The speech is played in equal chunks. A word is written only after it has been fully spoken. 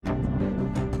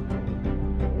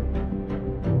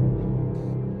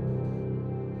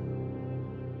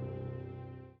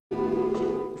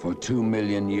2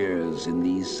 million years in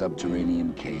these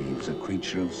subterranean caves, a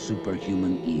creature of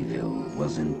superhuman evil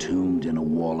was entombed in a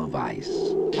wall of ice,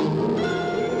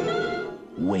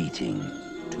 waiting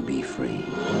to be free,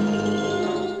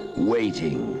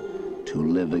 waiting to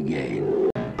live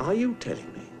again. Are you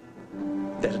telling me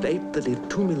that an ape that lived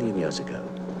 2 million years ago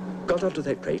got onto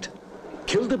that crate,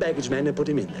 killed the baggage man and put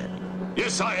him in there?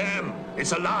 Yes, I am.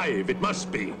 It's alive. It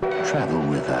must be. Travel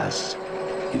with us,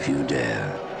 if you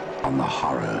dare, on the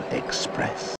Horror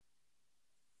Express.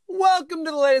 Welcome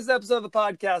to the latest episode of the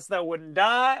podcast that wouldn't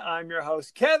die. I'm your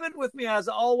host, Kevin. With me, as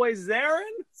always,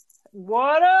 Aaron.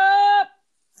 What up?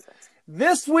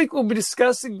 This week, we'll be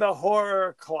discussing the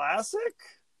horror classic,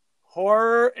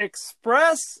 Horror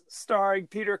Express, starring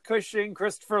Peter Cushing,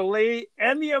 Christopher Lee,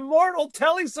 and the immortal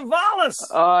Telly Savalas.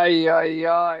 Ay, ay,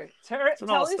 ay. It's an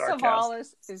Telly all-star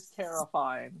Savalas is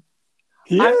terrifying.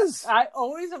 He is. I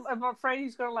always am afraid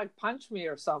he's going to like punch me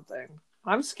or something.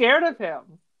 I'm scared of him.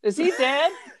 Is he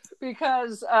dead?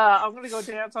 Because I'm going to go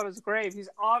dance on his grave. He's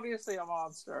obviously a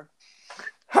monster.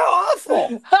 How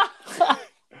awful. I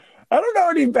don't know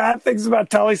any bad things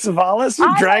about Telly Savalas.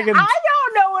 I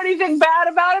don't know anything bad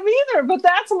about him either, but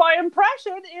that's my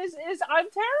impression is I'm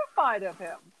terrified of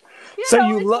him. It's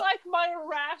like my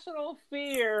irrational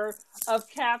fear of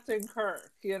Captain Kirk,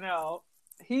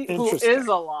 He who is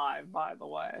alive, by the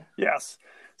way. Yes.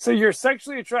 So you're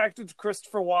sexually attracted to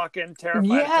Christopher Walken,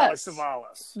 terrified of Telly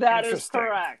Savalas. That is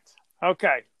correct.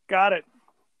 Okay, got it.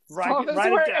 Write it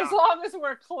down. As long as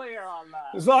we're clear on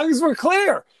that. As long as we're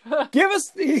clear. Give us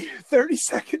the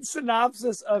 30-second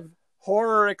synopsis of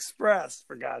Horror Express,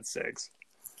 for God's sakes.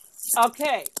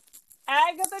 Okay.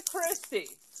 Agatha Christie.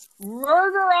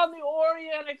 Murder on the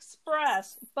Orient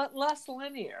Express, but less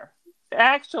linear.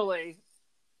 Actually,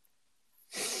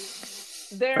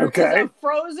 there is a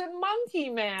frozen monkey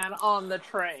man on the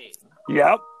train.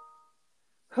 Yep.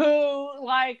 Who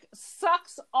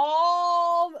sucks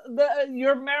all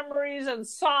your memories and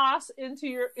sauce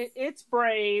into its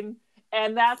brain,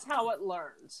 and that's how it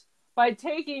learns. By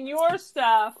taking your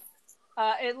stuff,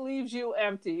 it leaves you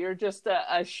empty. You're just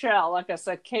a shell, like a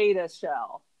cicada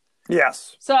shell.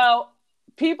 Yes. So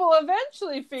people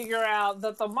eventually figure out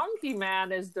that the monkey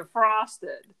man is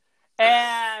defrosted,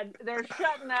 and they're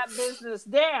shutting that business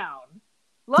down.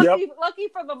 Lucky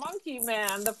for the monkey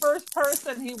man, the first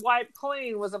person he wiped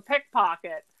clean was a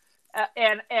pickpocket.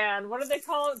 And what do they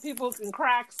call it? People who can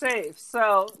crack safes.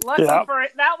 So lucky for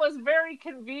it, that was very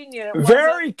convenient.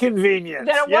 Very convenient.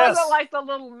 That it wasn't like the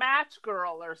little match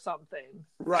girl or something.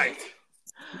 Right.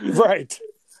 Right.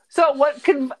 So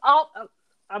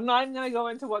I'm not even going to go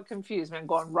into what confused me. I'm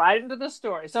going right into the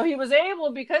story. So he was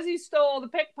able, because he stole the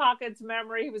pickpocket's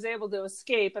memory, he was able to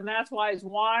escape, and that's why he's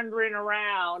wandering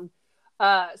around,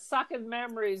 sucking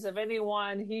memories of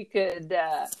anyone he can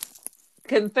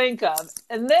think of.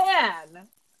 And then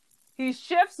he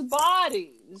shifts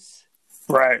bodies.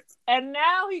 Right. And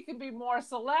now he can be more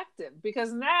selective,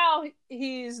 because now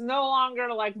he's no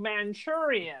longer like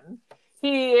Manchurian.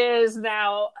 He is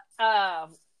now,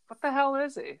 what the hell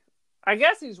is he? I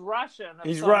guess he's Russian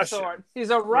of some sort.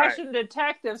 He's a Russian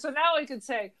detective. So now he could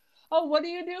say, oh, what do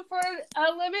you do for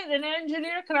a living? An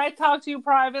engineer? Can I talk to you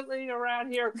privately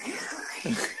around here?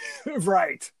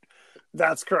 Right.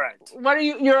 That's correct. What are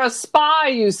you? You're a spy,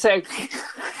 you say.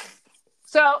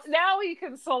 So now he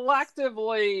can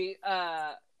selectively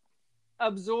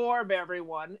absorb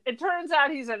everyone. It turns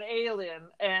out he's an alien,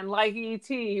 and like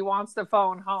E.T., he wants to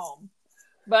phone home.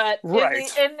 But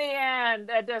in the end,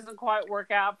 that doesn't quite work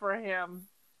out for him.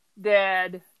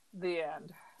 Dead. The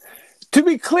end. To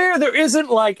be clear, there isn't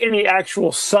any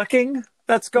actual sucking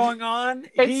that's going on.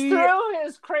 It's through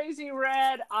his crazy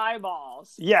red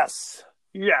eyeballs. Yes.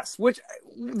 Which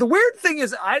the weird thing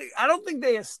is, I don't think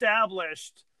they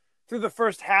established through the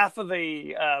first half of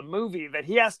the movie that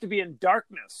he has to be in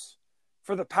darkness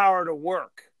for the power to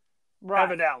work. Right.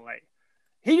 Evidently.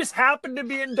 He just happened to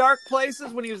be in dark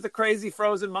places when he was the crazy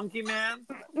frozen monkey man.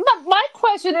 But my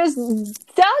question is,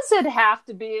 does it have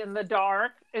to be in the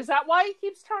dark? Is that why he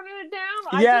keeps turning it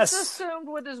down? Yes. I just assumed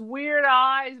with his weird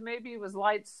eyes, maybe he was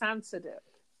light sensitive.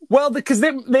 Well, because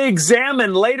they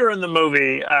examine later in the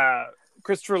movie,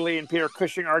 Christopher Lee and Peter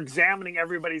Cushing are examining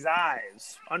everybody's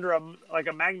eyes under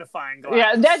a magnifying glass.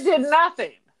 Yeah, that did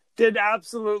nothing. Did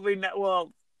absolutely not.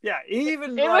 Well, yeah,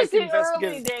 even it was the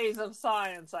early days of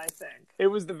science, I think. It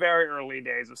was the very early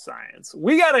days of science.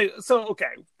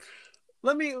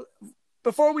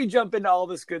 Before we jump into all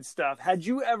this good stuff, had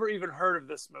you ever even heard of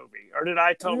this movie? Or did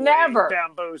I totally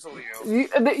bamboozle you?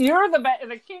 You're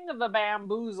the king of the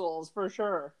bamboozles, for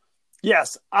sure.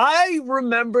 Yes, I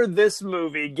remember this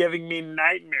movie giving me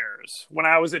nightmares when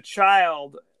I was a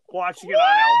child watching it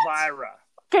on Elvira.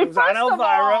 Okay, It was on first of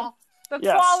Elvira. all, the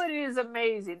Yes. quality is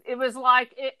amazing. It was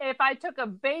like if I took a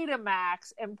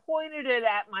Betamax and pointed it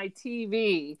at my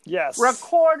TV, Yes.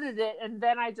 recorded it, and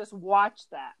then I just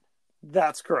watched that.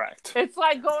 That's correct. It's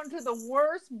like going to the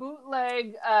worst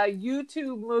bootleg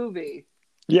YouTube movie.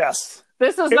 Yes.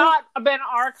 This has not been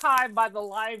archived by the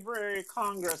Library of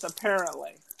Congress,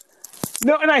 apparently.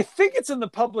 No, and I think it's in the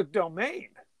public domain.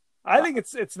 I think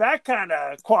it's that kind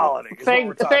of quality.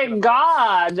 Thank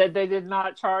God that they did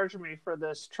not charge me for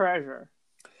this treasure.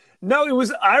 No, it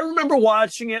was. I remember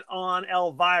watching it on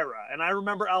Elvira, and I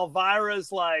remember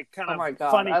Elvira's like kind of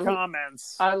funny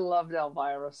comments. I loved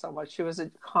Elvira so much. She was a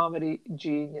comedy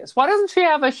genius. Why doesn't she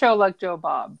have a show like Joe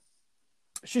Bob?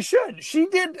 She should. She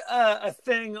did a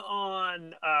thing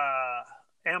on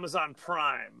Amazon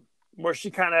Prime where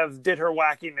she kind of did her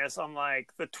wackiness on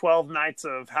like the 12 nights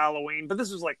of Halloween, but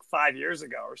this was like 5 years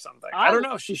ago or something. I don't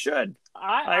know. She should.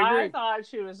 I agree. I thought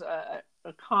she was a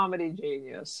comedy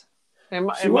genius in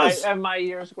my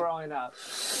years growing up.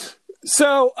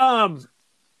 So,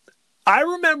 I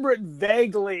remember it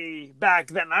vaguely back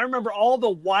then. I remember all the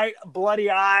white,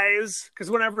 bloody eyes, because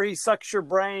whenever he sucks your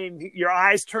brain, your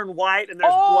eyes turn white and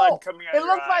there's blood coming out of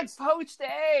your eyes. It looked like poached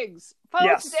eggs.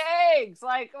 Poached eggs.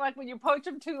 Like when you poach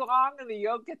them too long and the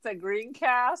yolk gets a green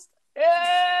cast. Ew!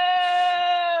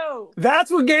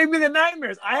 That's what gave me the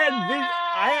nightmares. I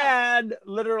had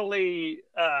literally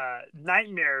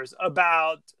nightmares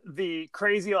about the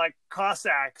crazy like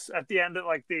Cossacks at the end of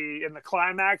in the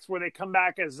climax where they come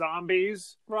back as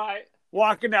zombies, right?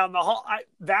 Walking down the hall.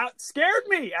 That scared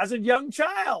me as a young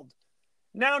child.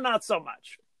 Now, not so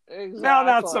much. Exactly. Now,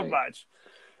 not so much.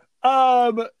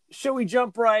 Shall we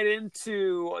jump right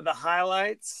into the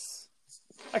highlights?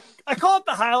 I call it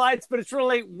the highlights, but it's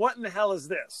really what in the hell is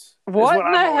this? What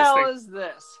in the hell is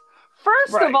this?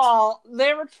 First of all,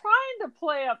 they were trying to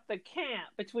play up the camp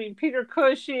between Peter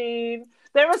Cushing.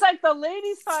 There was like the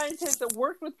lady scientist that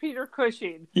worked with Peter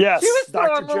Cushing. Yes, she was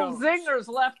Dr. throwing little zingers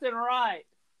left and right.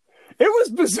 It was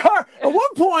bizarre. At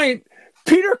one point,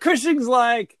 Peter Cushing's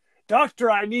like,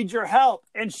 "Doctor, I need your help,"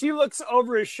 and she looks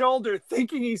over his shoulder,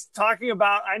 thinking he's talking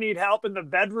about "I need help in the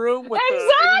bedroom" with the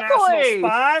international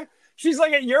spy. She's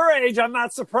like, "At your age, I'm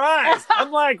not surprised."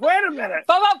 I'm like, "Wait a minute."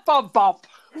 Bump.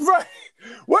 Right.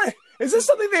 What? Is this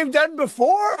something they've done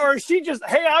before? Or is she just,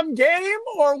 "Hey, I'm game"?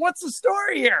 Or what's the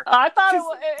story here? I thought it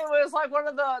was like one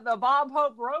of the Bob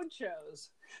Hope Road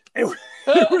shows. It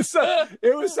was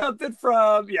something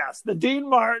from, the Dean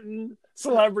Martin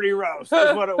Celebrity Roast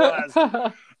is what it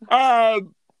was.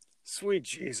 Sweet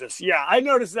Jesus. Yeah, I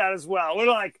noticed that as well. We're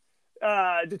like,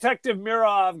 Detective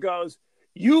Mirov goes,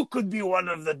 "You could be one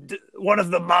of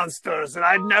the monsters, and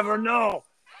I'd never know."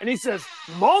 And he says,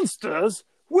 "Monsters?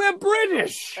 We're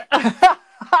British."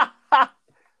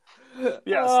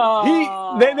 Yes,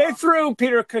 they threw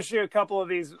Peter Cushing a couple of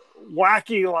these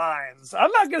wacky lines.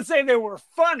 I'm not going to say they were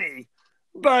funny,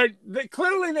 but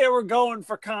clearly they were going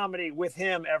for comedy with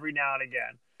him every now and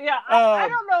again. Yeah, I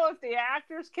don't know if the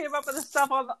actors came up with this stuff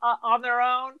on their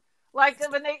own. Like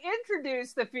when they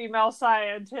introduced the female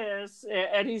scientist,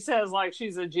 and he says like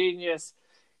she's a genius,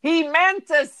 he meant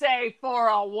to say for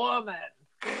a woman.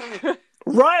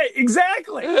 Right,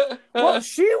 exactly. Well,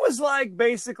 she was like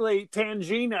basically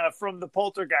Tangina from the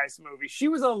Poltergeist movie. She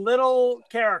was a little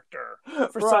character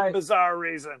for some bizarre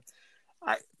reason.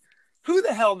 Who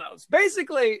the hell knows?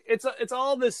 Basically, it's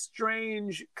all this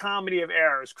strange comedy of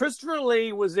errors. Christopher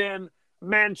Lee was in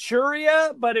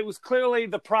Manchuria, but it was clearly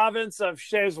the province of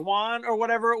Sichuan or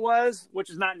whatever it was, which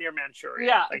is not near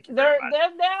Manchuria. Yeah,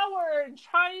 now we're in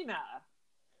China.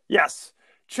 Yes.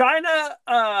 China,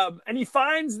 and he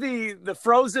finds the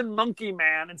frozen monkey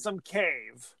man in some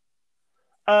cave,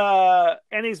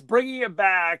 and he's bringing it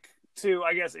back to,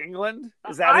 I guess, England.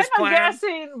 Is that his plan? I'm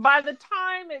guessing by the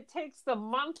time it takes the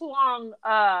month-long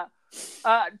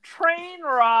train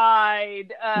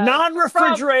ride,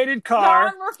 non-refrigerated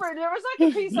car. There was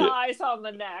like a piece of ice on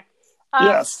the neck.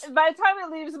 Yes. By the time it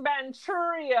leaves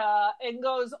Manchuria and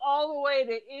goes all the way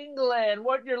to England,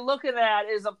 what you're looking at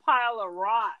is a pile of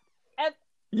rot. And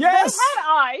yes, they had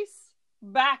ice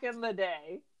back in the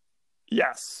day.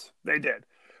 Yes, they did.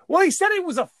 Well, he said it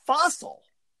was a fossil.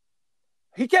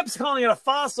 He kept calling it a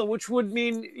fossil, which would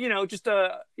mean, just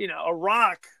a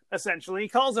rock, essentially. He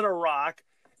calls it a rock.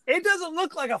 It doesn't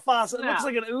look like a fossil. It looks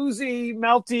like an oozy,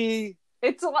 melty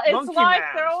It's like man.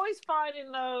 They're always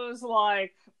finding those,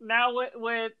 like, now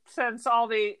since all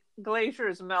the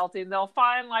glaciers melting, they'll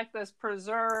find, like, this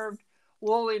preserved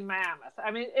woolly mammoth.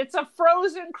 I mean, it's a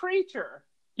frozen creature.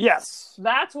 Yes.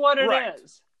 That's what it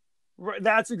is.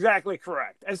 That's exactly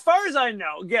correct. As far as I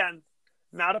know, again,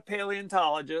 not a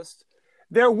paleontologist,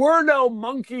 there were no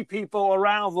monkey people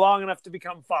around long enough to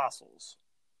become fossils.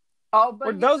 Oh,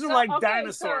 but Those are like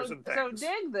dinosaurs and things. So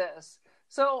dig this.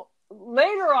 So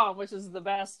later on, which is the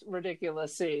best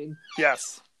ridiculous scene,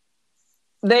 Yes.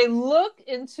 they look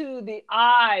into the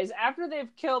eyes after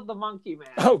they've killed the monkey man.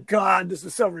 Oh, God, this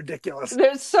is so ridiculous.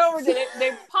 They're so ridiculous.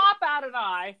 They pop out an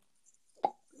eye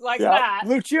like that.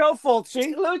 Lucio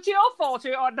Fulci. Lucio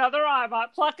Fulci, or another eye,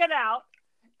 pluck it out.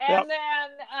 And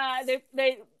then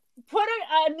they put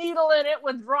a needle in it,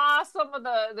 withdraw some of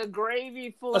the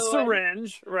gravy fluid. A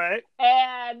syringe, right?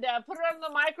 And put it under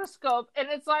the microscope. And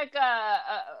it's like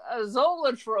a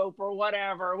zoetrope or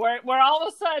whatever, where all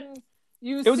of a sudden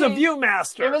you see... It was a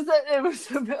Viewmaster. It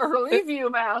was an early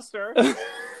Viewmaster.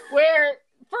 Where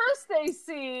first they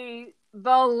see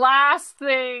the last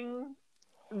thing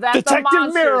that Detective the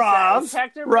monster Mirov. says,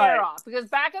 Detective Right. Mirov. Because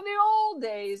back in the old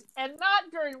days, and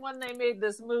not during when they made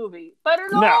this movie, but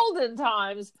in olden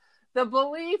times, the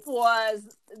belief was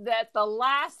that the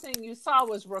last thing you saw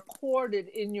was recorded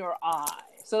in your eye.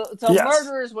 So Yes.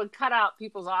 murderers would cut out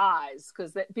people's eyes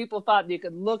because people thought you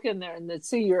could look in there and they'd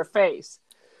see your face.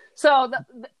 So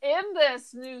in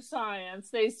this new science,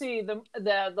 they see the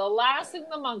last thing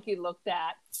the monkey looked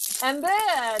at, and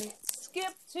then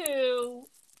skip to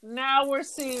now we're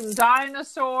seeing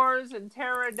dinosaurs and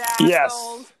pterodactyls.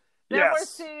 Yes. Then we're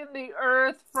seeing the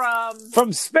Earth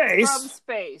from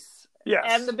space. Yes.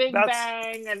 And the Big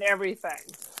Bang and everything.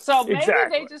 So maybe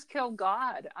they just killed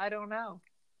God. I don't know.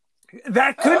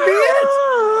 That could be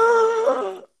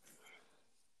it.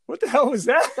 What the hell was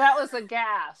that? That was a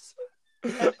gas.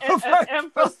 An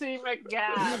emphysemic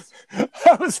gas.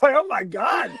 I was like, oh my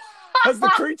God. Has the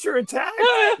creature attacked?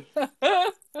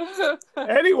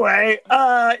 Anyway,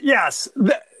 yes.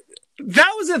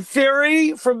 That was a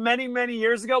theory from many, many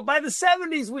years ago. By the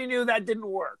 70s, we knew that didn't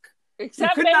work.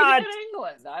 Except maybe in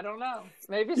England. I don't know.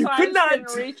 Maybe science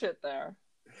didn't reach it there.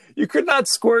 You could not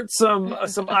squirt some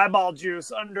eyeball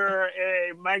juice under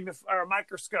a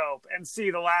microscope and see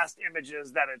the last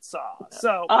images that it saw.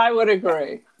 So I would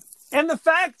agree. And the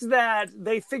fact that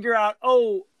they figure out,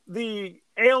 the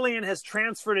alien has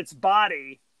transferred its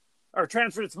body or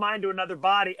transferred its mind to another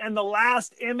body, and the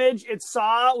last image it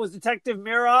saw was Detective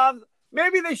Mirov,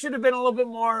 maybe they should have been a little bit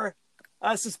more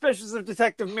suspicious of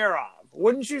Detective Mirov.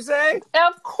 Wouldn't you say?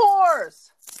 Of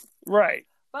course. Right.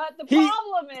 But the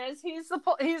problem is he's a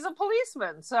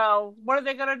policeman. So what are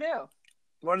they going to do?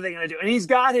 What are they going to do? And he's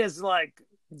got his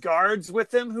guards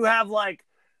with him who have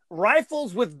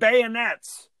rifles with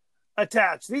bayonets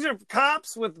attached. These are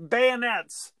cops with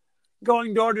bayonets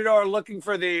going door to door looking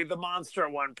for the monster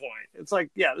at one point. It's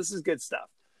this is good stuff.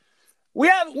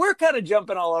 We're kind of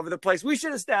jumping all over the place. We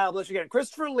should establish again,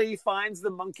 Christopher Lee finds the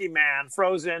monkey man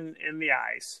frozen in the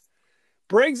ice,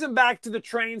 brings him back to the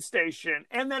train station,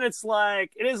 and then it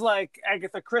is like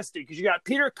Agatha Christie, because you got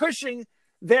Peter Cushing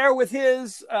there with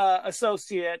his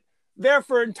associate, there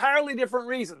for entirely different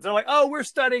reasons. They're like, we're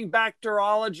studying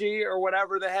bacteriology or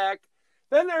whatever the heck.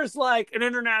 Then there's an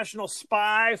international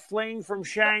spy fleeing from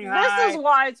Shanghai. This is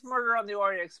why it's Murder on the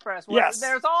Orient Express. Yes.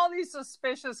 There's all these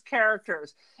suspicious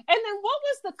characters. And then what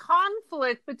was the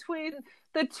conflict between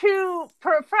the two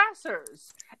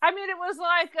professors? I mean, it was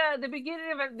like the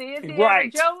beginning of the Indiana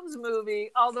Jones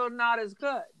movie, although not as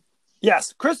good.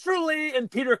 Yes, Christopher Lee and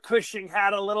Peter Cushing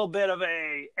had a little bit of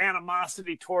a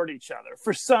animosity toward each other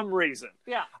for some reason.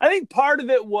 Yeah. I think part of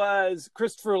it was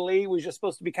Christopher Lee was just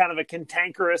supposed to be kind of a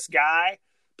cantankerous guy.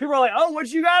 People are like,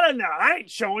 what you got in there? I ain't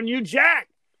showing you jack.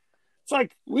 It's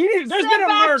like, there's been a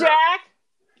murder. Jack.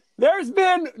 There's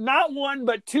been not one,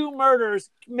 but 2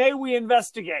 murders. May we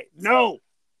investigate? No,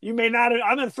 you may not.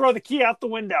 I'm going to throw the key out the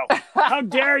window. How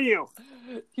dare you?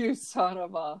 You son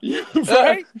of a...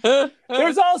 Right?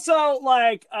 There's also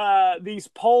these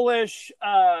Polish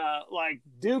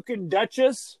Duke and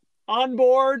Duchess on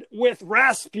board with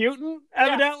Rasputin,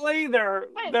 evidently. Their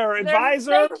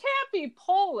advisor. They can't be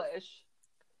Polish.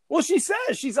 Well, she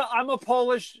says,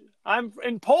 I'm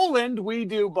in Poland, we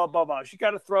do blah, blah, blah. She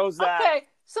kind of throws that. Okay,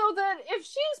 so then if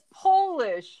she's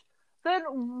Polish,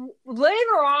 then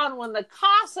later on when the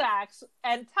Cossacks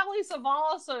and Telly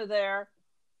Savalas are there,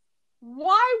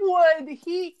 why would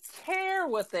he care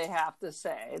what they have to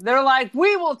say? They're like,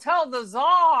 we will tell the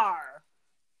Tsar.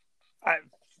 I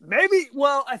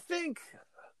think,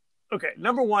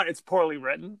 number one, it's poorly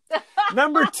written.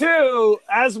 Number two,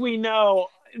 as we know,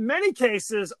 in many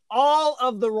cases, all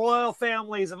of the royal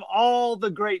families of all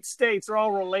the great states are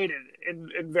all related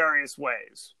in various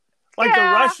ways. The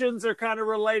Russians are kind of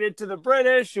related to the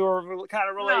British, or kind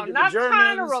of related to the Germans. Not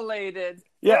kind of related.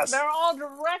 Yes. They're all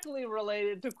directly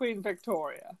related to Queen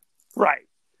Victoria. Right.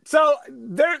 So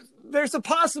there's a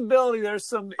possibility there's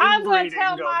some I'm going to inbreeding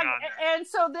tell going on there. and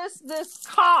so this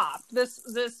cop,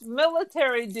 this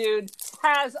military dude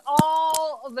has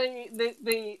all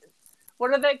the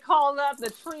what do they call that?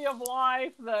 The tree of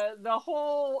life, the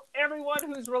whole everyone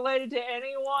who's related to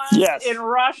anyone in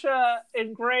Russia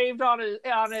engraved on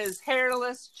his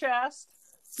hairless chest.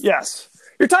 Yes.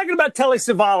 You're talking about Telly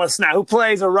Savalas now, who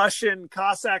plays a Russian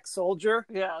Cossack soldier.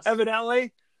 Yes.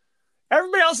 Evidently.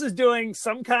 Everybody else is doing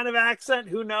some kind of accent.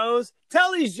 Who knows?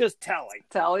 Telly's just Telly.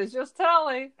 Telly's just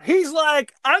Telly. He's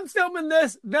like, I'm filming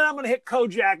this, then I'm going to hit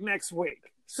Kojak next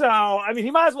week. So, I mean,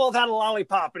 he might as well have had a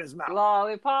lollipop in his mouth.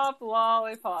 Lollipop.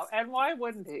 And why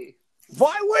wouldn't he?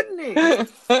 Why wouldn't he?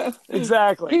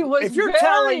 Exactly. He was if you're very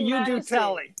Telly, you menacing. do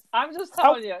Telly. I'm just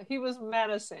telling you, he was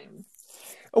menacing.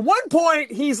 At one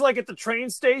point, he's like at the train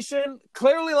station,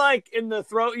 clearly like in the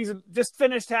throat. He's just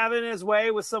finished having his way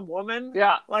with some woman.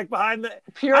 Yeah. Like behind the...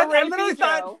 Pure I rapey literally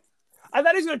Joe. I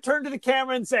thought he was going to turn to the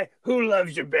camera and say, "Who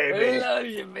loves you, baby? Who loves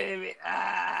you, baby?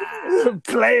 Ah.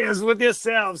 Players with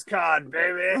yourselves card,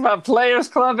 baby." About Players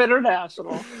Club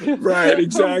International. Right,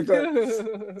 exactly.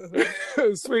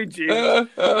 Sweet Jesus.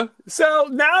 So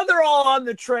now they're all on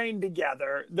the train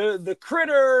together. The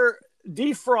critter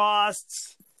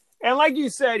defrosts. And like you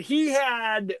said, he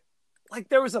had, like,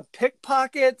 there was a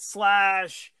pickpocket /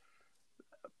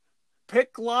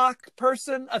 picklock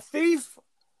person, a thief,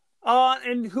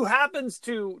 and who happens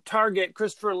to target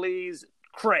Christopher Lee's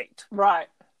crate. Right.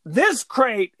 This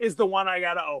crate is the one I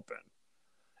got to open.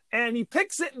 And he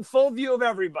picks it in full view of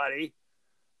everybody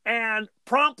and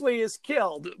promptly is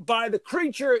killed by the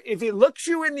creature. If he looks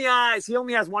you in the eyes, he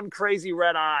only has one crazy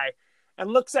red eye. And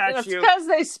looks at you. It's because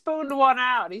they spooned one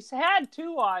out. He's had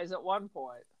 2 eyes at one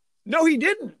point. No, he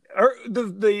didn't.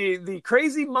 The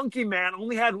crazy monkey man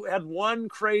only had one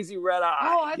crazy red eye.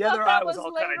 Oh, I the thought other that eye was was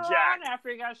all later kind of jacked. on after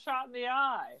he got shot in the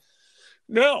eye.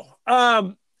 No.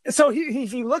 So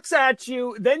he looks at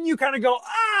you, then you kind of go,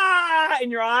 ah,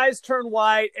 and your eyes turn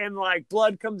white, and like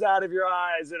blood comes out of your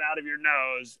eyes and out of your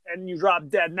nose, and you drop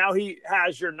dead. Now he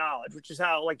has your knowledge, which is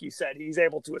how, like you said, he's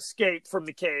able to escape from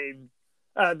the cave.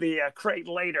 The crate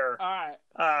later. All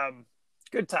right.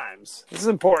 Good times. This is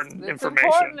important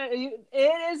information.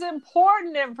 It is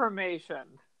important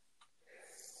information.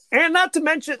 And not to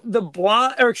mention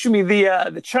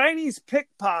the Chinese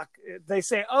pickpocket. They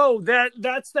say, oh,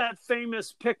 that's that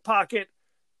famous pickpocket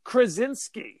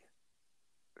Krasinski.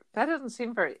 That doesn't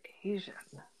seem very Asian.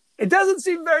 It doesn't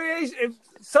seem very Asian.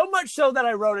 So much so that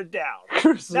I wrote it down.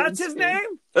 Krasinski. That's his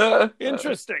name?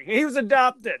 Interesting. He was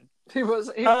adopted. He was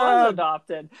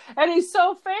adopted. And he's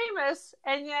so famous,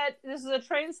 and yet this is a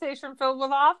train station filled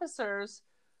with officers.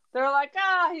 They're like,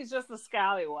 he's just a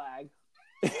scallywag.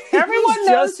 Everyone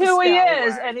knows who he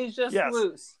is, and he's just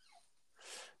loose.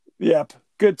 Yep.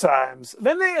 Good times.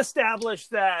 Then they establish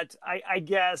that, I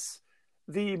guess,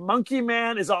 the monkey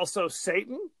man is also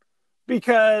Satan,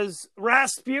 because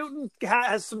Rasputin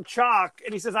has some chalk,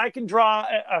 and he says, I can draw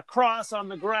a cross on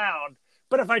the ground.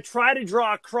 But if I try to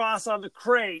draw a cross on the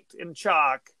crate in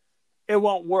chalk, it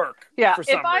won't work. Yeah, for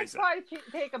some if I reason. try to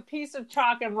take a piece of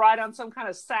chalk and write on some kind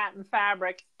of satin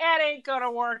fabric, it ain't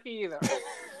gonna work either.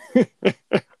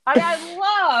 I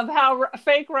love how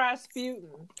fake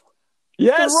Rasputin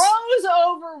throws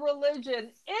over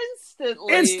religion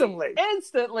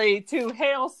instantly to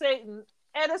hail Satan.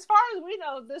 And as far as we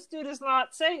know, this dude is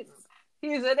not Satan.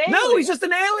 He's an alien. No, he's just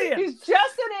an alien. He's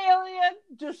just an alien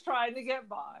just trying to get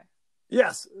by.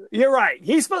 Yes, you're right.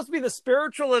 He's supposed to be the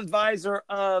spiritual advisor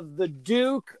of the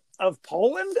Duke of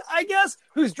Poland, I guess,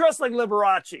 who's dressed like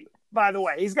Liberace, by the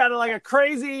way. He's got like a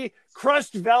crazy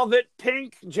crushed velvet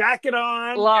pink jacket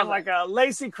on and like a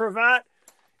lacy cravat.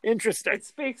 Interesting. It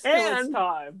speaks to its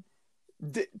time.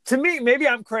 To me, maybe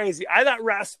I'm crazy. I thought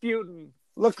Rasputin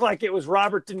looked like it was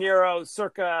Robert De Niro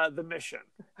circa The Mission.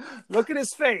 Look at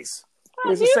his face. He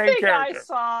was the same character. I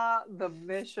saw The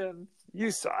Mission. You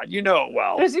saw it. You know it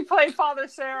well. Does he play Father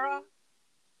Sarah?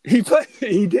 He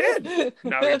did.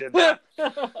 No, he did not.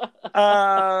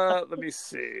 Let me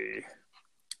see.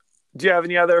 Do you have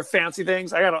any other fancy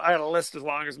things? I got a list as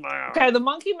long as my own. Okay, the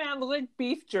monkey man looked like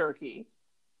beef jerky.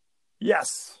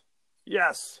 Yes.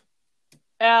 Let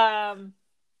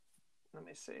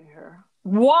me see here.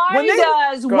 When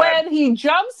he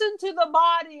jumps into the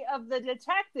body of the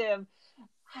detective,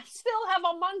 I still have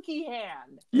a monkey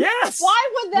hand. Yes. Why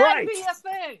would that be a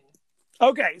thing?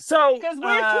 Okay, so because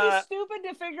we're too stupid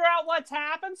to figure out what's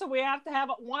happened, so we have to have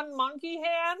one monkey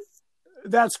hand.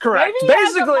 That's correct. Maybe he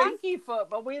has a monkey foot,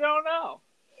 but we don't know.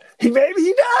 Maybe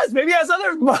he does. Maybe he has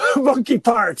other monkey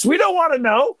parts. We don't want to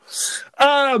know.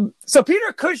 So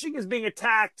Peter Cushing is being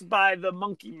attacked by the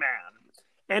monkey man.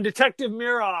 and Detective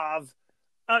Mirov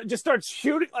just starts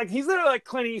shooting. Like, he's literally like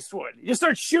Clint Eastwood. He just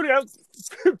starts shooting out.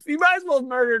 He might as well have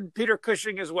murdered Peter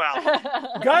Cushing as well.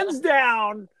 Guns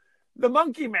down, the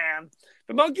Monkey Man.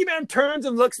 The Monkey Man turns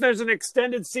and looks, and there's an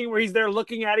extended scene where he's there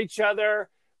looking at each other.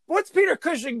 What's Peter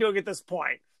Cushing doing at this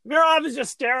point? Mirov is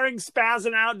just staring,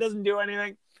 spazzing out, doesn't do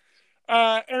anything.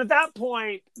 And at that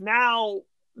point, now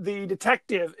the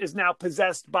detective is now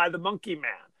possessed by the Monkey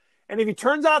Man. And if he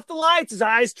turns off the lights, his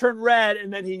eyes turn red,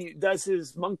 and then he does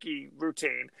his monkey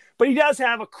routine. But he does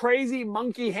have a crazy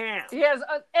monkey hand. He has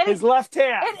his left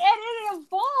hand. And it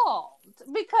evolved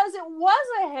because it was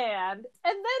a hand,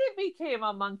 and then it became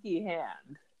a monkey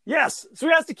hand. Yes. So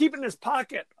he has to keep it in his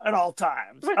pocket at all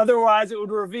times. Otherwise, it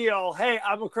would reveal, hey,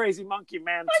 I'm a crazy monkey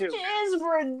man, too. Which is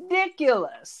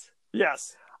ridiculous.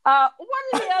 Yes. One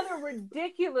of the other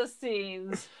ridiculous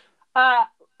scenes...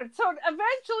 So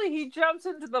eventually he jumps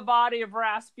into the body of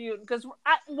Rasputin, because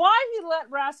why he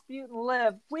let Rasputin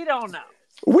live, we don't know.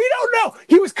 We don't know.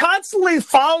 He was constantly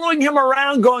following him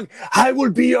around going, I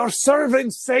will be your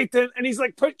servant, Satan. And he's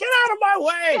like, get out of my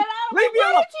way. Leave me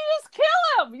alone. Why didn't you just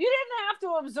kill him? You didn't have to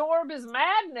absorb his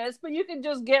madness, but you can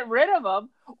just get rid of him.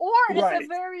 Or at the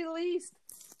very least,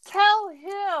 tell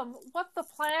him what the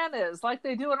plan is, like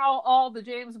they do in all the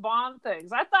James Bond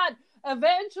things. I thought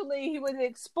eventually he would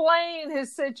explain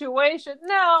his situation.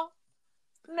 No.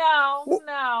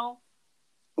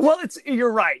 Well,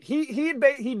 you're right.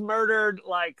 He'd murdered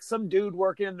like some dude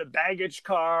working in the baggage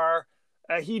car.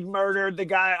 He'd murdered the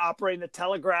guy operating the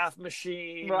telegraph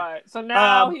machine. Right. So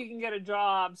now he can get a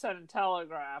job sending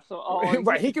telegraphs. So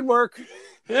he can work.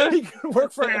 He can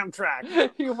work for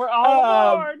Amtrak. He can work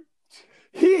all aboard.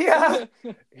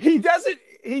 He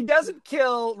doesn't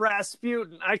kill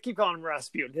Rasputin. I keep calling him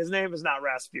Rasputin. His name is not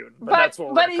Rasputin, but that's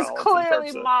what we're he's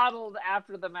clearly modeled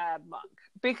after the Mad Monk,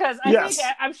 because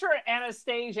I'm sure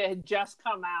Anastasia had just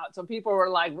come out, so people were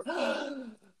like,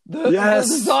 the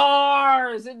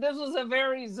czars. And this was a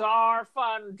very czar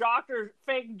fun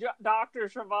fake Dr.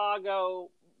 Zhivago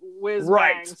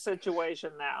whiz-bang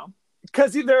situation now,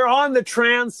 because they're on the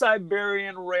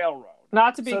Trans-Siberian Railroad.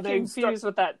 Not to be confused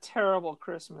with that terrible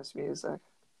Christmas music.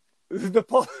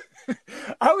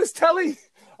 I was telling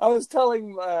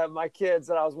my kids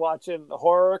that I was watching the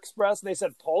Horror Express, and they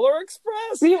said Polar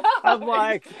Express. Yeah, I'm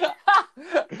like,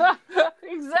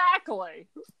 exactly.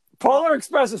 Polar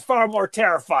Express is far more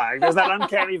terrifying. There's that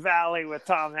uncanny valley with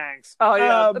Tom Hanks. Oh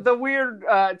yeah, the weird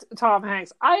Tom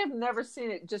Hanks. I have never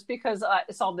seen it, just because I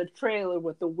saw the trailer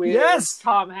with the weird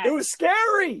Tom Hanks. It was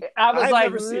scary. I was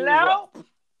like, nope.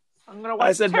 I'm going to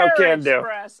watch Terror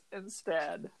Express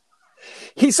instead.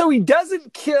 He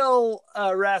doesn't kill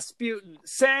Rasputin,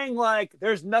 saying like,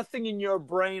 "There's nothing in your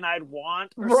brain I'd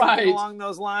want," or something along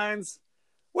those lines,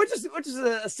 which is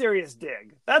a serious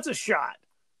dig. That's a shot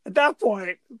at that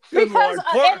point. Because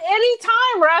at any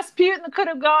time, Rasputin could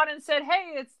have gone and said,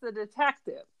 "Hey, it's the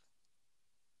detective."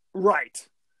 Right.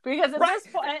 Because at this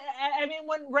point, I mean,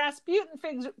 when Rasputin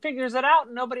figures it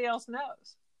out, nobody else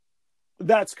knows.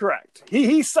 That's correct.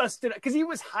 He sussed it, because he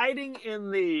was hiding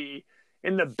in the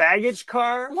baggage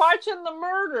car, watching the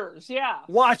murders. Yeah,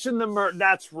 watching the murder.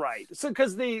 That's right. So,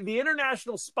 because the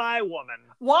international spy woman,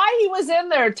 why he was in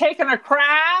there taking a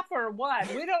crap or what?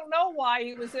 We don't know why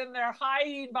he was in there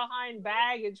hiding behind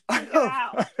baggage.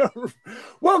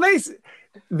 Well,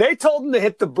 they told him to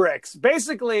hit the bricks.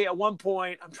 Basically, at one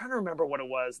point, I'm trying to remember what it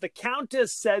was. The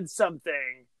Countess said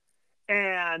something.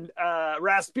 And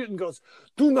Rasputin goes,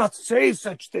 "Do not say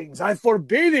such things. I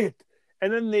forbid it."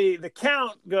 And then the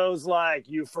Count goes like,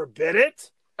 "You forbid it?"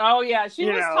 Oh yeah, she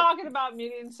was talking about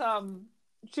meeting some.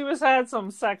 She had some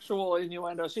sexual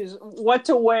innuendo. She's what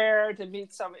to wear to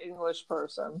meet some English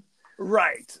person.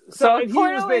 Right. So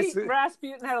clearly,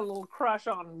 Rasputin had a little crush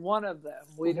on one of them.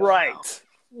 We don't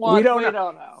know. We don't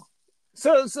know.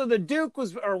 So the Duke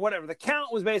was, or whatever, the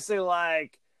Count was basically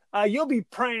like, "You'll be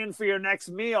praying for your next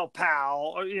meal,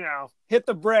 pal," or, hit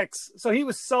the bricks. So he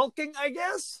was sulking, I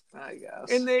guess,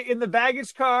 in the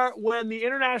baggage car when the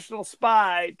international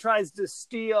spy tries to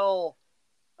steal.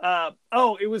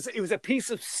 It was a piece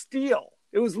of steel.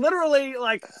 It was literally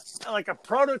like a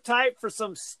prototype for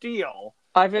some steel.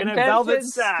 I've invented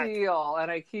steel, and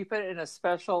I keep it in a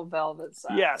special velvet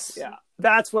sack. Yes, yeah,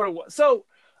 that's what it was. So,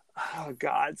 oh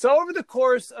God! So over the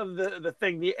course of the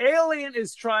thing, the alien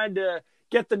is trying to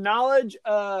get the knowledge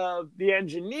of the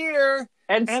engineer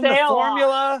and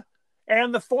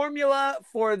the formula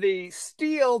for the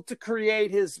steel to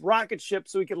create his rocket ship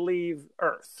so he could leave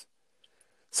Earth.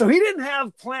 So he didn't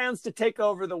have plans to take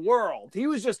over the world. He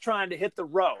was just trying to hit the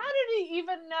road. How did he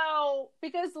even know?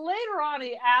 Because later on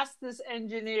he asked this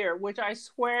engineer, which I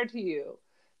swear to you,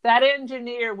 that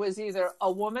engineer was either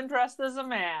a woman dressed as a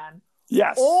man,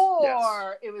 Yes.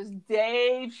 or it was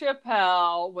Dave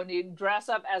Chappelle when he'd dress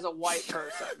up as a white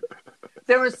person.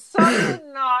 There was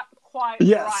something not quite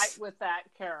right with that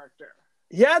character.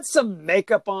 He had some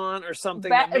makeup on or something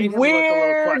that made him weird, look a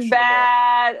little questionable.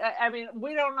 bad. I mean,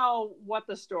 we don't know what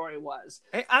the story was.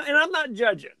 And I'm not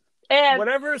judging. And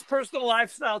whatever his personal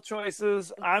lifestyle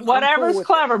choices, I'm whatever's cool with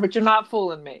clever, it. but you're not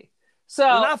fooling me. So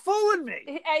You're not fooling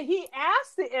me. He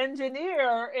asked the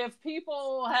engineer if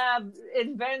people have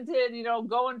invented,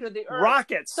 going to the Earth.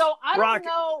 Rockets. So I don't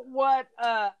know what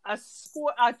a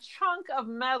chunk of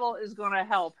metal is going to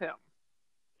help him.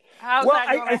 How's that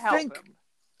going to help him?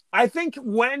 I think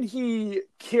when he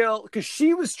killed, because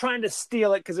she was trying to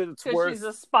steal it because it's worth she's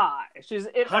a spy. She's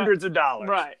hundreds of dollars,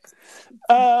 right?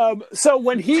 So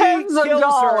when he tens of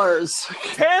dollars,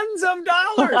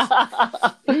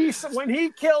 when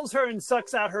he kills her and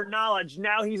sucks out her knowledge,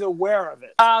 now he's aware of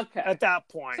it. Okay, at that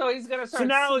point, so he's going to start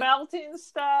smelting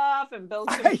stuff and build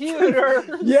computers.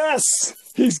 Yes,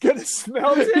 he's going to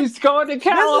smelt it. He's going to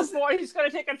California. He's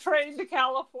going to take a train to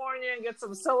California and get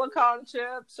some silicon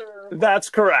chips. That's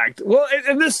correct. Well,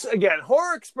 and this, again,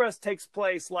 Horror Express takes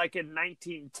place like in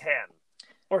 1910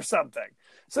 or something.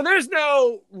 So there's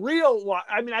no real,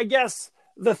 I mean, I guess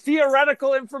the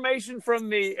theoretical information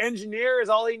from the engineer is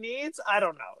all he needs. I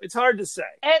don't know. It's hard to say.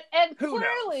 And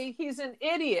clearly he's an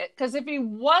idiot, because if he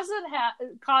wasn't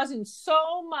causing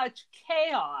so much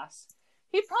chaos,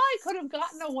 he probably could have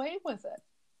gotten away with it.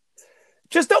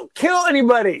 Just don't kill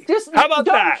anybody. How about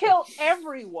that? Don't kill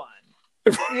everyone.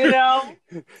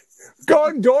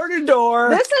 Going door to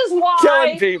door. This is why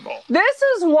killing people. This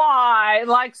is why,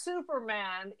 like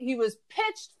Superman, he was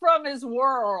pitched from his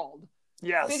world.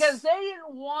 Yes, because they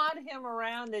didn't want him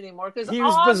around anymore. Because he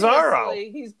was Bizarro.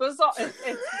 He's bizarre.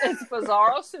 It's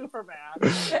Bizarro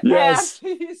Superman. Yes,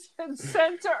 and he's been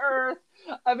sent to Earth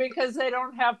because they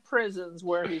don't have prisons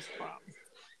where he's from.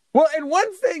 Well, and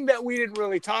one thing that we didn't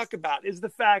really talk about is the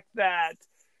fact that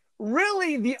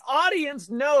really the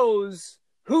audience knows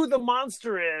who the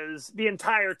monster is the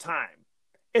entire time.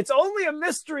 It's only a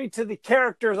mystery to the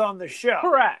characters on the show.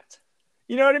 Correct.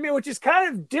 You know what I mean? Which is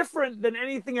kind of different than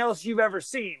anything else you've ever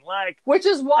seen. Which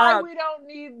is why we don't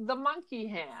need the monkey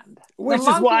hand. Which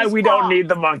is why we don't need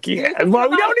the monkey hand. Well,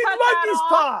 we don't need the monkey's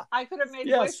paw. I could have made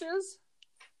wishes.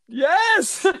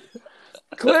 Yes.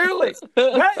 Clearly.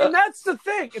 And that's the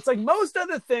thing. It's like most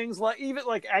other things, like even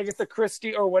like Agatha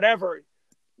Christie or whatever,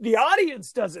 the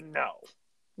audience doesn't know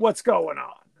what's going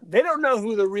on. They don't know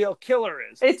who the real killer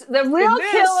is. It's the real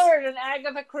killer in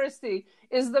Agatha Christie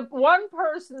is the one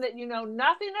person that you know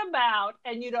nothing about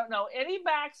and you don't know any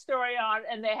backstory on,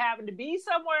 and they happen to be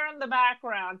somewhere in the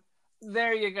background.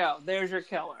 There you go. There's your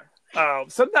killer. Oh,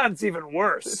 sometimes even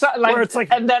worse. So, where it's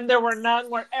like, and then there were none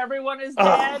where everyone is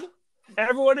dead.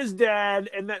 Everyone is dead,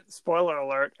 and then spoiler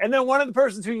alert. And then one of the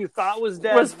persons who you thought was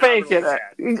dead was faking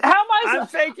it. How am I'm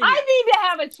faking it. I need to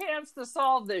have a chance to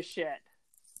solve this shit.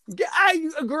 I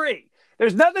agree.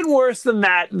 There's nothing worse than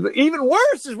that. Even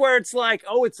worse is where it's like,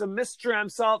 oh, it's a mystery I'm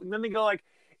solving. And then they go like,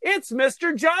 it's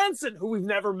Mr. Johnson, who we've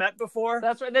never met before.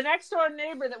 That's right. The next door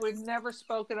neighbor that we've never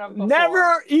spoken of before.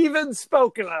 Never even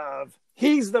spoken of.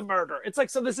 He's the murderer. It's like,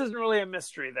 so this isn't really a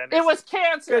mystery then. It was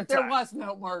cancer. There was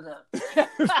no murder.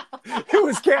 It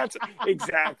was cancer.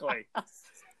 Exactly.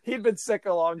 He'd been sick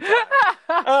a long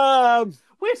time.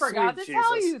 We forgot to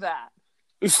tell you that.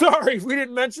 Sorry, we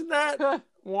didn't mention that.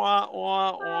 Wah,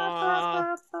 wah,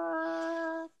 wah.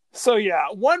 So yeah,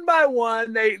 one by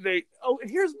one, they. Oh,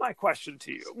 here's my question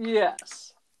to you.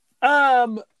 Yes.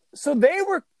 So they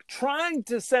were trying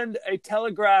to send a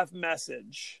telegraph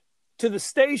message to the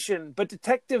station, but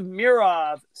Detective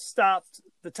Mirov stopped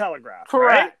the telegraph.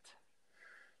 Correct. Right?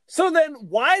 So then,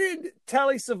 why did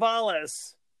Telly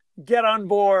Savalas get on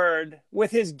board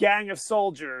with his gang of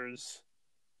soldiers?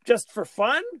 Just for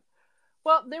fun?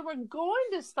 Well, they were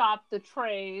going to stop the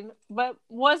train, but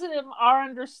wasn't it our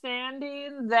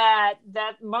understanding that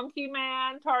Monkey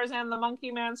Man, Tarzan the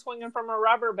Monkey Man swinging from a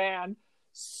rubber band,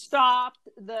 stopped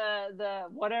the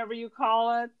whatever you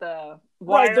call it, the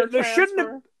wire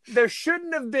transfer? There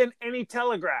shouldn't have been any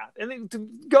telegraph. And then to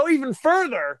go even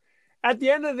further, at the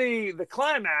end of the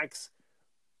climax,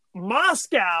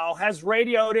 Moscow has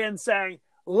radioed in saying,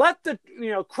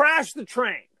 crash the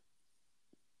train.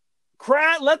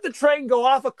 Let the train go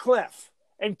off a cliff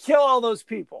and kill all those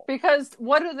people. Because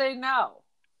what do they know?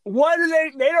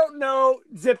 They don't know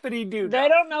zippity doo dah. They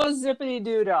don't know zippity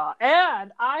doo dah.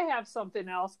 And I have something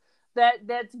else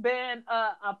that's been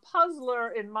a puzzler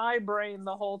in my brain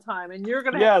the whole time. And you're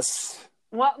going to Yes.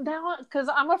 Well, now, because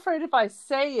I'm afraid if I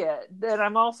say it, that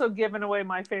I'm also giving away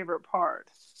my favorite part.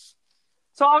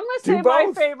 So I'm going to Do say my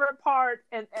both. favorite part,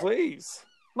 and Please.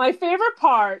 my favorite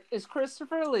part is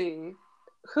Christopher Lee,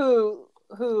 who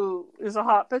is a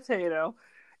hot potato,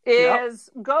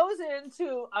 goes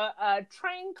into a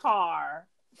train car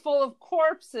full of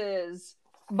corpses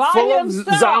by Full himself.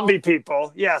 of zombie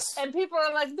people. Yes. And people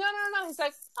are like, no. He's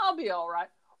like, I'll be all right.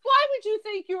 Why would you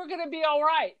think you were going to be all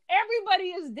right?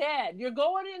 Everybody is dead. You're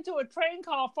going into a train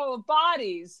car full of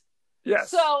bodies. Yes.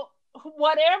 So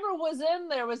whatever was in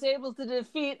there was able to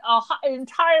defeat an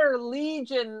entire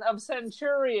legion of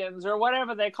centurions or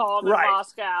whatever they call them in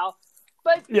Moscow.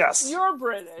 But you're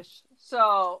British,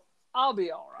 so I'll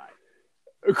be all right.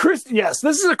 Yes,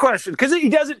 this is a question because he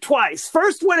does it twice.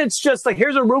 First, when it's just like,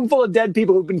 here's a room full of dead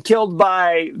people who've been killed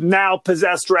by now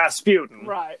possessed Rasputin.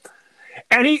 Right.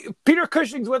 And Peter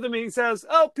Cushing's with him and he says,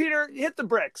 oh, Peter, hit the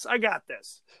bricks. I got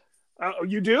this. Oh,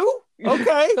 you do?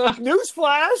 Okay.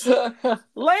 Newsflash.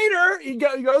 Later, he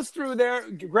goes through there,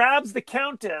 grabs the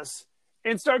Countess,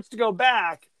 and starts to go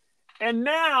back. And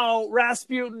now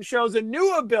Rasputin shows a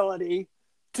new ability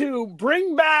to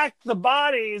bring back the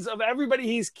bodies of everybody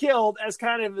he's killed as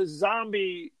kind of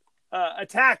zombie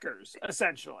attackers,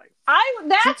 essentially.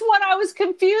 That's what I was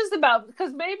confused about,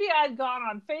 because maybe I'd gone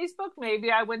on Facebook,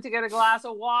 maybe I went to get a glass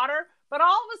of water, but all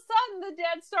of a sudden the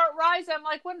dead start rising. I'm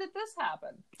like, when did this happen?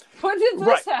 When did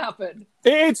this happen?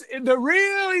 They're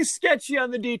really sketchy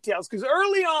on the details, because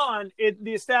early on, it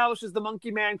establishes the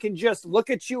Monkey Man can just look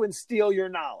at you and steal your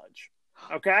knowledge.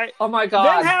 Okay? Oh my God.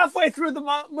 Then halfway through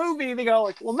the movie, they go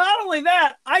like, well, not only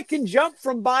that, I can jump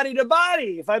from body to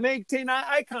body if I maintain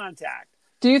eye contact.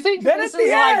 Do you think then this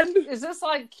is this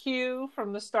like Q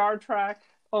from the Star Trek?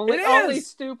 Only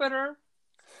stupider?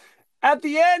 At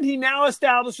the end, he now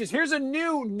establishes, here's a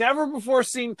new, never before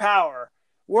seen power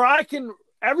where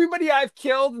everybody I've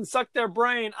killed and sucked their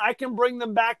brain, I can bring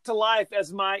them back to life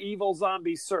as my evil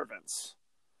zombie servants.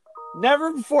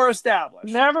 Never before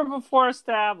established. Never before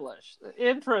established.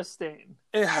 Interesting.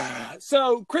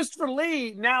 So Christopher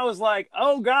Lee now is like,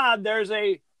 oh God, there's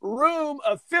a room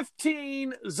of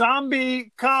 15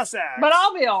 zombie Cossacks. But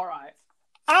I'll be all right.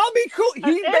 I'll be cool.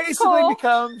 He basically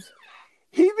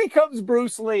becomes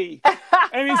Bruce Lee.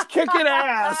 And he's kicking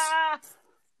ass.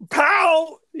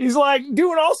 Pow! He's like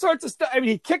doing all sorts of stuff. I mean,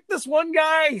 he kicked this one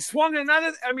guy. He swung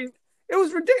another. I mean, it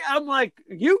was ridiculous. I'm like,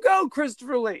 you go,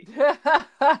 Christopher Lee.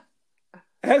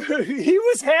 He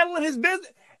was handling his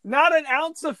business. Not an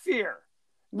ounce of fear.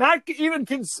 Not even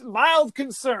mild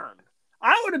concern.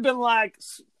 I would have been like,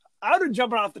 I would have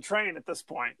jumped off the train at this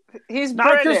point. He's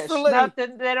not British.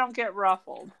 They don't get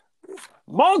ruffled.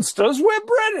 Monsters, we're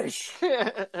British.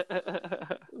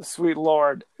 Sweet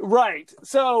Lord. Right.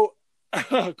 So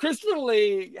Christopher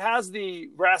Lee has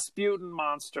the Rasputin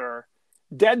monster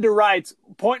dead to rights,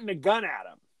 pointing a gun at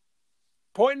him.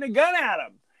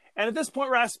 And at this point,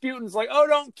 Rasputin's like, oh,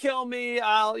 don't kill me.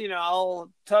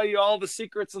 I'll tell you all the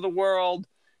secrets of the world.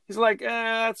 He's like,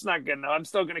 that's not good enough. I'm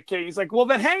still going to kill you. He's like, well,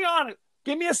 then hang on.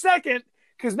 Give me a second,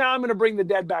 because now I'm going to bring the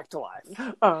dead back to life.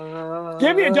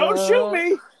 Don't shoot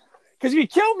me. Because if you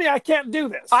kill me, I can't do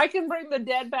this. I can bring the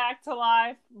dead back to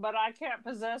life, but I can't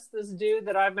possess this dude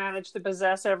that I've managed to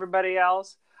possess everybody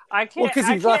else. I can't. Well, because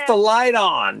he left the light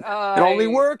on. It only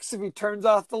works if he turns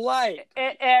off the light.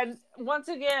 And once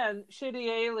again, shitty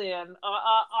alien.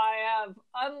 I have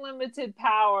unlimited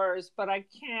powers, but I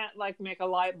can't make a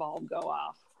light bulb go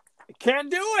off. I can't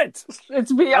do it.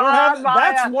 It's beyond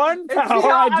that's one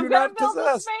power I do not possess.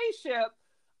 I'm a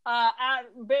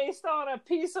spaceship based on a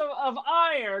piece of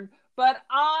iron, but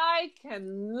I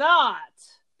cannot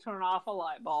turn off a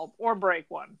light bulb or break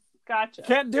one. Gotcha.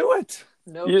 Can't do it.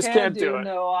 No, you just can't do it.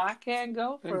 No, I can't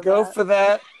go for that. Go for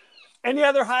that. Any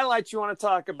other highlights you want to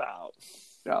talk about?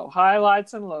 No,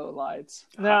 highlights and lowlights.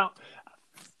 Now,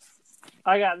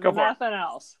 I got nothing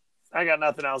else. I got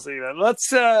nothing else either.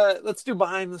 Let's do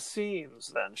behind the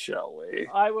scenes then, shall we?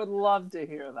 I would love to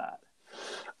hear that.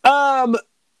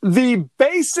 The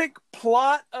basic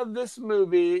plot of this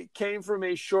movie came from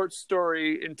a short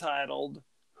story entitled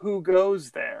Who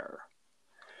Goes There?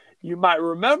 You might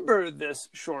remember this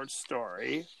short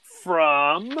story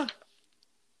from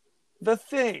The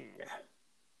Thing.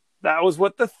 That was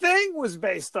what The Thing was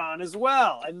based on as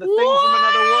well. And The Thing from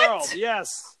Another World.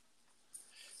 Yes.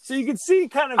 So you can see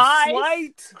kind of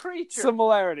slight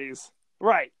similarities.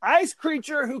 Right. Ice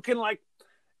creature who can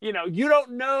you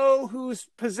don't know who's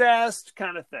possessed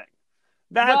kind of thing.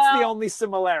 That's the only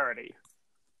similarity.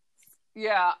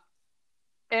 Yeah.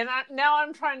 And now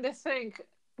I'm trying to think.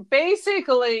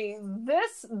 Basically,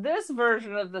 this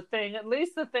version of The Thing, at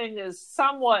least The Thing is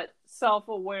somewhat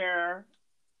self-aware.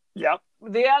 Yep.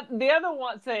 The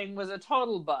other thing was a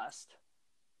total bust.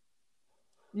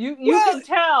 You Well- can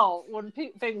tell when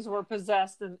things were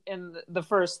possessed in the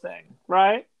first thing,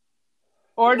 right?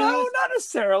 Or do No, you? not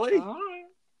necessarily. All right.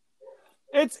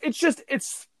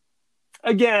 It's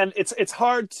again, it's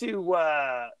hard to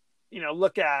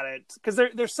look at it because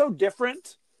they're so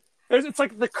different. It's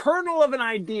like the kernel of an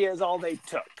idea is all they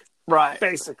took, Right.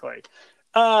 basically.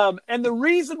 And the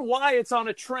reason why it's on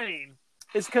a train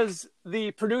is because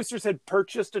the producers had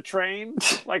purchased a train,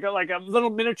 like a little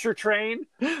miniature train,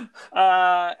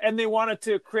 and they wanted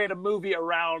to create a movie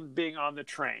around being on the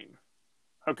train.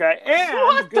 Okay, and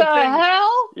What good the thing,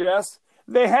 hell? yes,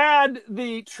 they had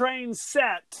the train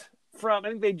set from. I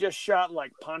think they just shot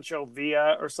like Pancho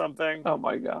Villa or something. Oh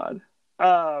my god.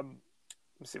 Let me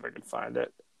see if I can find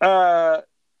it. I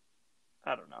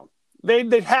don't know.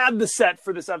 They'd had the set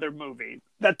for this other movie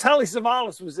that Telly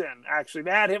Savalas was in. Actually,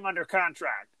 they had him under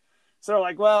contract. So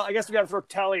like, well, I guess we got to throw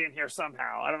Telly in here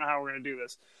somehow. I don't know how we're going to do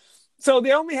this. So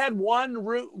they only had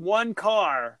one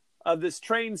car of this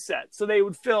train set. So they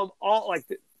would film all like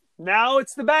now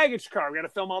it's the baggage car. We got to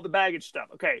film all the baggage stuff.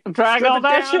 Okay, Drag strip all it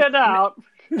that down. shit out.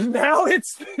 Now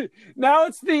it's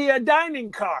the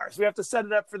dining car. So we have to set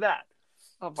it up for that.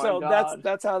 Oh my So god.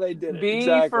 that's how they did it. B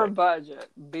Exactly. for budget.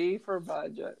 B for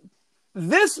budget.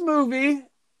 This movie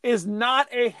is not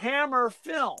a Hammer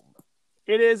film.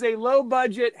 It is a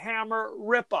low-budget Hammer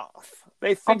ripoff.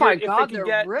 They Oh figured my if god, they they're could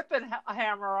get ripping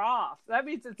Hammer off. That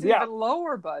means it's Yeah. even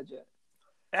lower budget.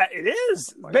 it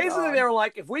is my basically God. they were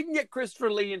like, if we can get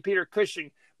Christopher Lee and Peter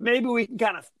Cushing, maybe we can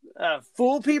kind of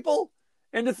fool people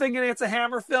into thinking it's a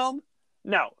Hammer film.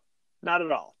 No, not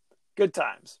at all. Good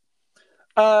times.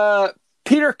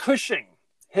 Peter Cushing,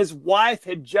 his wife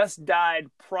had just died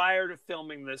prior to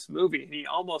filming this movie, and he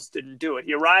almost didn't do it.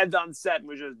 He arrived on set and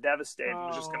was just devastated and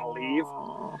was just going to leave.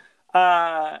 Oh.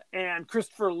 And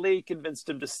Christopher Lee convinced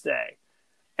him to stay.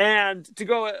 And to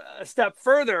go a step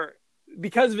further,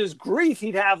 because of his grief,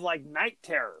 he'd have like night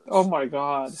terrors. Oh my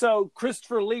god. So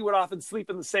Christopher Lee would often sleep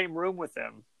in the same room with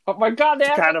him. Oh my god,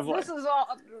 Dad, kind of this like- is all.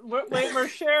 Wait, we're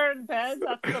sharing beds.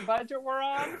 That's the budget we're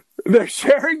on. They were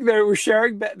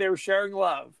sharing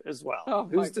love as well. Oh my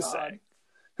Who's to God. say?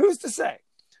 Who's to say?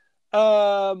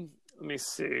 Let me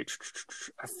see.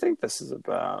 I think this is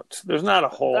about. There's not a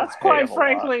whole. That's quite lot.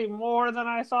 frankly more than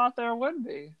I thought there would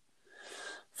be.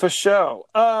 For show.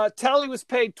 Telly was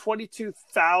paid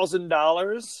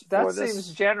 $22,000 That for this.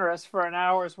 seems generous for an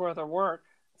hour's worth of work.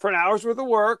 For an hour's worth of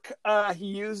work. He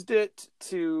used it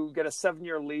to get a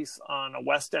 7-year lease on a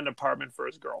West End apartment for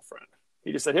his girlfriend.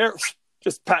 He just said, "Here,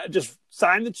 just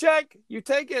sign the check. You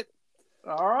take it."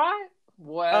 All right.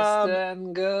 West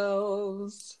End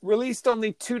goes. Released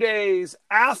only 2 days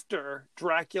after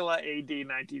Dracula AD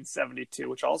 1972,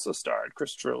 which also starred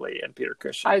Christopher Lee and Peter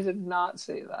Cushing. I did not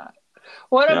see that.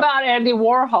 What Yeah. about Andy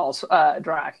Warhol's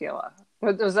Dracula?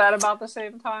 Was that about the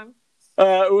same time?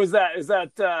 Is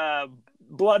that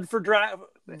Blood for Dracula?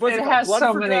 It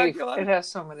has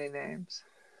so many names.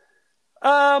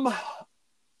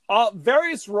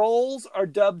 Various roles are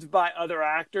dubbed by other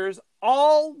actors.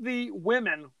 All the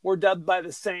women were dubbed by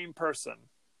the same person.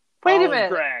 Wait a Alan minute.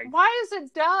 Gregg. Why is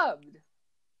it dubbed?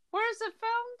 Where is it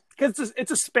filmed? Because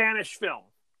it's a Spanish film.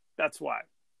 That's why.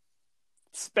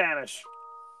 Spanish.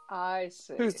 I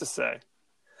see. Who's to say?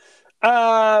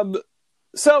 But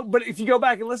if you go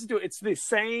back and listen to it, it's the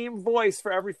same voice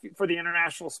for the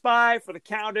International Spy, for the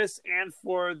Countess, and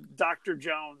for Dr.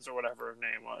 Jones or whatever her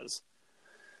name was.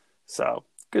 So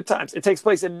good times. It takes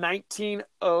place in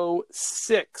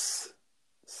 1906.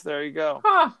 So there you go.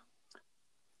 Huh.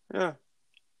 Yeah.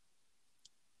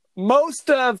 Most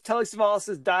of Telly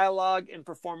Savalas' dialogue and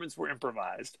performance were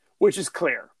improvised, which is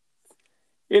clear.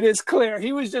 It is clear.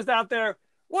 He was just out there,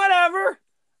 whatever.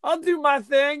 I'll do my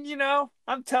thing,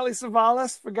 I'm Telly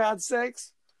Savalas, for God's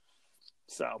sakes.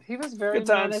 So He was very Good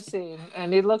times. menacing,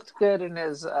 and he looked good in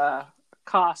his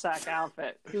Cossack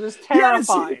outfit. He was had his-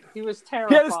 terrified. He was he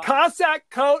terrified. had his Cossack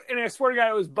coat, and I swear to God,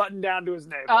 it was buttoned down to his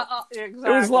navel. Exactly.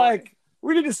 It was like,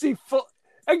 we need to see full.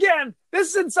 Again, this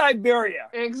is in Siberia,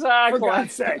 Exactly. for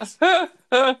God's sakes. It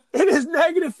is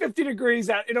negative 50 degrees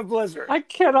out in a blizzard. I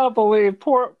cannot believe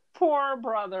poor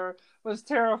brother was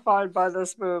terrified by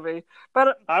this movie.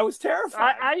 But I was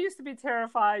terrified. I used to be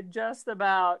terrified just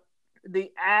about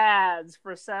the ads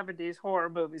for 70s horror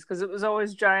movies because it was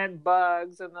always giant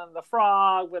bugs and then the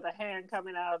frog with a hand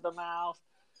coming out of the mouth.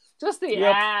 Just the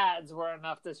Yep. ads were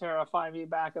enough to terrify me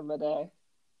back in the day.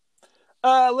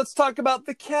 Let's talk about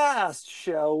the cast,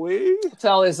 shall we?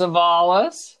 Telly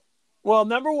Savalas. Well,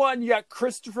 number one, you got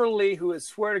Christopher Lee, who I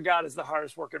swear to God is the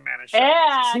hardest working man in show.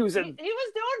 And He was in he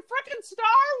was doing freaking Star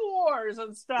Wars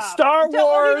and stuff. Star Until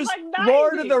when he Wars, was like 90.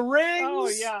 Lord of the Rings. Oh,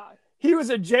 yeah. He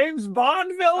was a James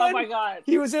Bond villain. Oh my God.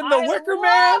 He was in The Wicker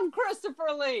Man.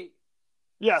 Christopher Lee.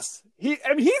 Yes. He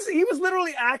was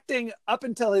literally acting up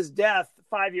until his death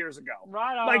 5 years ago.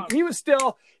 Right on. Like he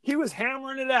was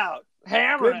hammering it out.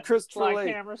 Hammering. Good Christopher like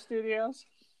Lee. Hammer Studios.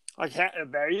 Like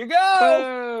there you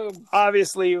go. Boom.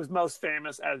 Obviously, he was most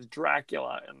famous as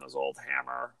Dracula in those old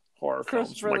Hammer horror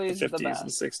films from like the 50s and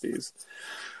 60s.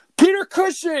 Peter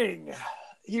Cushing.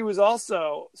 He was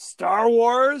also Star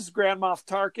Wars, Grand Moff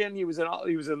Tarkin. He was in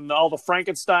all the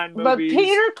Frankenstein movies. But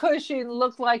Peter Cushing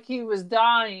looked like he was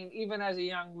dying even as a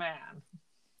young man.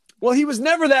 Well, he was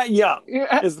never that young.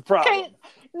 Is the problem? Okay,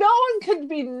 no one could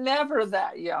be never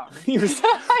that young. He was he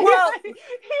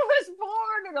was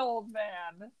born an old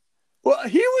man. Well,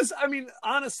 he was. I mean,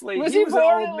 honestly, Was he was an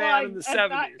born old man in the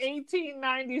 70s.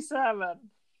 1897.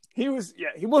 He was. Yeah.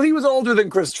 He was older than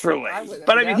Christopher Lee.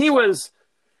 But I mean, he was.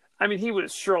 I mean, he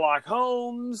was Sherlock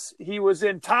Holmes. He was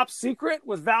in Top Secret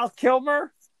with Val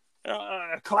Kilmer,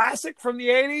 a classic from the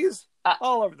 80s,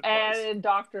 all over the place. And in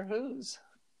Doctor Who's.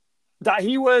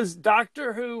 He was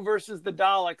Doctor Who versus the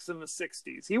Daleks in the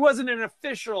 60s. He wasn't an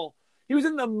official. He was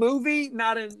in the movie,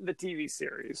 not in the TV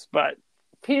series. But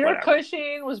Peter whatever.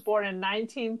 Cushing was born in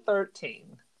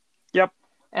 1913. Yep.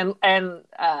 And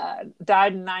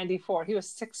died in 94. He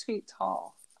was 6 feet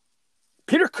tall.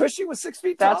 Peter Cushing was 6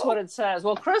 feet tall? That's what it says.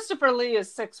 Well, Christopher Lee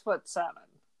is 6'7".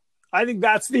 I think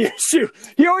that's the issue.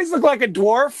 He always looked like a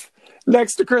dwarf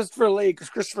next to Christopher Lee because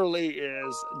Christopher Lee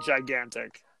is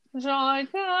gigantic. Gigantic.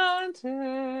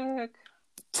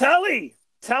 Telly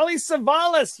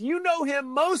Savalas. You know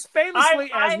him most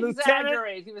famously as Lieutenant.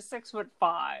 Exaggerate. He was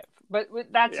 6'5", but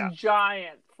that's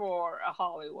giant for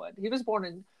Hollywood. He was born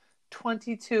in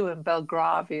 22 in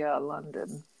Belgravia,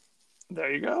 London.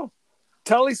 There you go.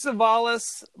 Telly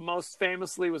Savalas most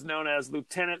famously was known as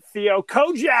Lieutenant Theo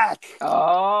Kojak.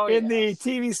 Oh, in the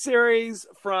TV series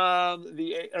from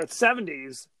the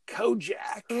 70s,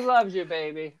 Kojak. Who Loves You,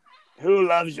 Baby? Who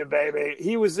Loves You, Baby?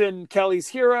 He was in Kelly's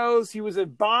Heroes. He was a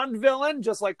Bond villain,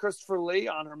 just like Christopher Lee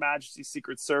on Her Majesty's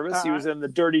Secret Service. He was in The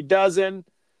Dirty Dozen.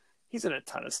 He's in a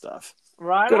ton of stuff.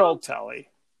 Right. Good old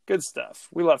Telly. Good stuff.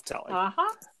 We love Telly.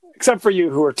 Uh-huh. Except for you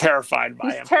who are terrified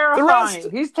by him. Terrifying.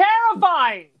 He's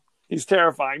terrifying. He's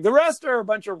terrifying. The rest are a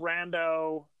bunch of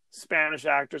rando Spanish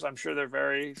actors. I'm sure they're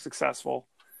very successful,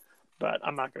 but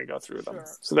I'm not going to go through them. Sure.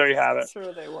 So there you have it.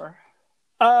 Sure they were.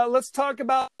 Let's talk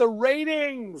about the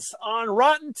ratings on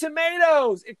Rotten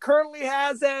Tomatoes. It currently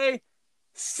has a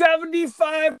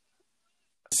 75.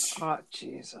 Oh,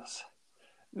 Jesus.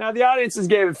 Now, the audiences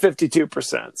gave it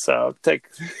 52%, so take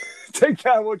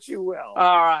that what you will. All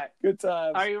right. Good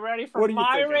times. Are you ready for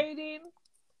my rating?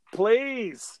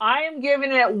 Please. I am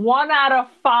giving it 1 out of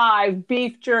 5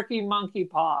 beef jerky monkey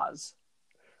paws.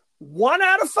 1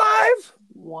 out of 5?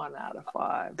 1 out of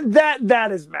 5.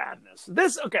 That is madness.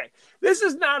 This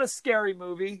is not a scary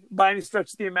movie by any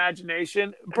stretch of the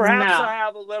imagination. Perhaps I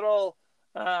have a little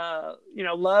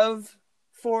love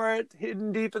for it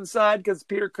hidden deep inside because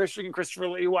Peter Cushing and Christopher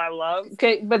Lee, who I love.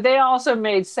 Okay, but they also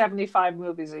made 75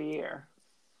 movies a year.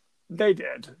 They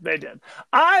did.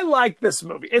 I like this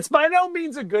movie. It's by no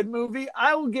means a good movie.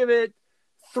 I will give it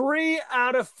 3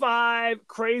 out of 5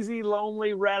 crazy,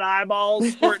 lonely red eyeballs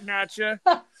squirting at you.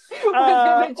 Or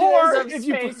if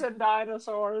space and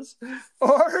dinosaurs.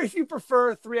 Or if you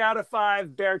prefer, 3 out of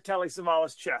 5 bare Telly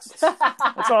Savalas chests.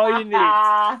 That's all you need.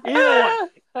 Either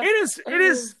one.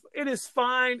 It is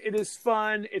fine. It is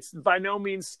fun. It's by no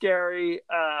means scary.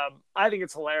 I think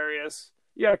it's hilarious.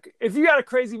 Yeah, if you got a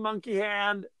crazy monkey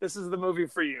hand, this is the movie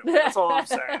for you. That's all I'm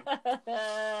saying.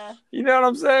 You know what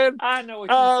I'm saying? I know what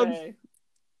you're saying.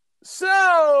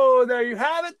 So there you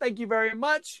have it. Thank you very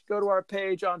much. Go to our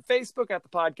page on Facebook at The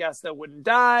Podcast That Wouldn't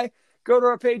Die. Go to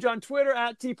our page on Twitter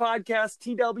at TPodcast,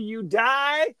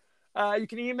 TWDie. You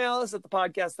can email us at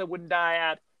thepodcastthatwouldn'tdie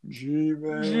at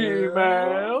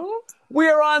Gmail. We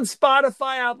are on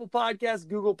Spotify, Apple Podcasts,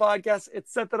 Google Podcasts,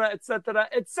 etc., etc.,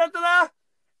 etc.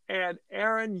 And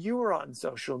Aaron, you are on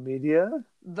social media.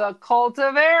 The Cult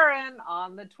of Aaron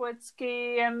on the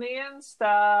Twitski and the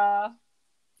Insta.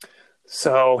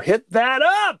 So hit that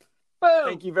up. Boom.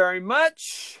 Thank you very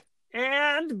much.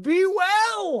 And be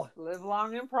well. Live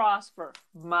long and prosper,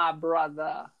 my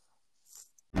brother.